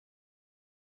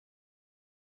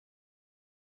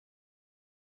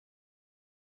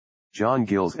John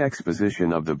Gill's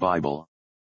Exposition of the Bible.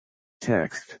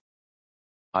 Text.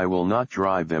 I will not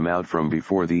drive them out from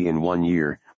before thee in 1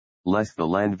 year, lest the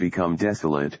land become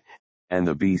desolate, and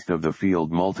the beast of the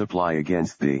field multiply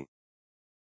against thee.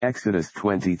 Exodus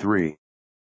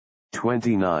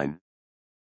 23:29.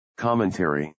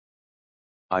 Commentary.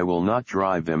 I will not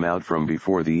drive them out from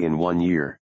before thee in 1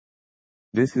 year.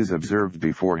 This is observed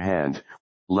beforehand,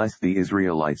 lest the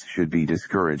Israelites should be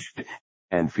discouraged,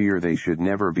 and fear they should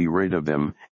never be rid of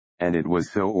them, and it was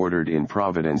so ordered in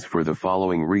providence for the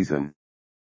following reason.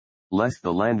 Lest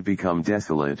the land become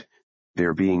desolate,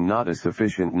 there being not a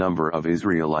sufficient number of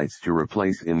Israelites to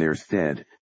replace in their stead,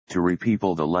 to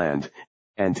repeople the land,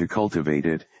 and to cultivate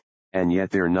it, and yet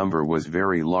their number was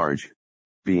very large,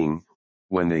 being,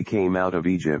 when they came out of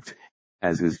Egypt,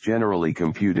 as is generally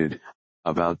computed,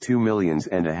 about 2.5 millions,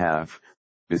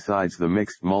 besides the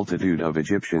mixed multitude of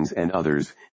Egyptians and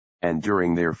others, and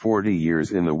during their 40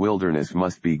 years in the wilderness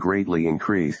must be greatly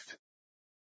increased.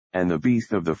 And the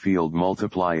beast of the field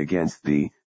multiply against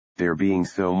thee, there being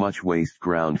so much waste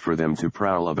ground for them to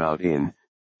prowl about in,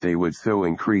 they would so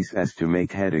increase as to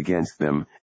make head against them,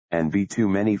 and be too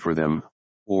many for them,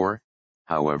 or,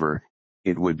 however,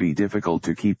 it would be difficult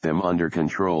to keep them under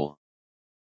control.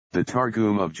 The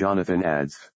Targum of Jonathan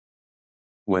adds,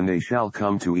 when they shall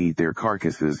come to eat their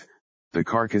carcasses, the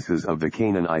carcasses of the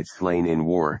Canaanites slain in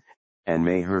war, and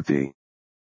may hurt thee.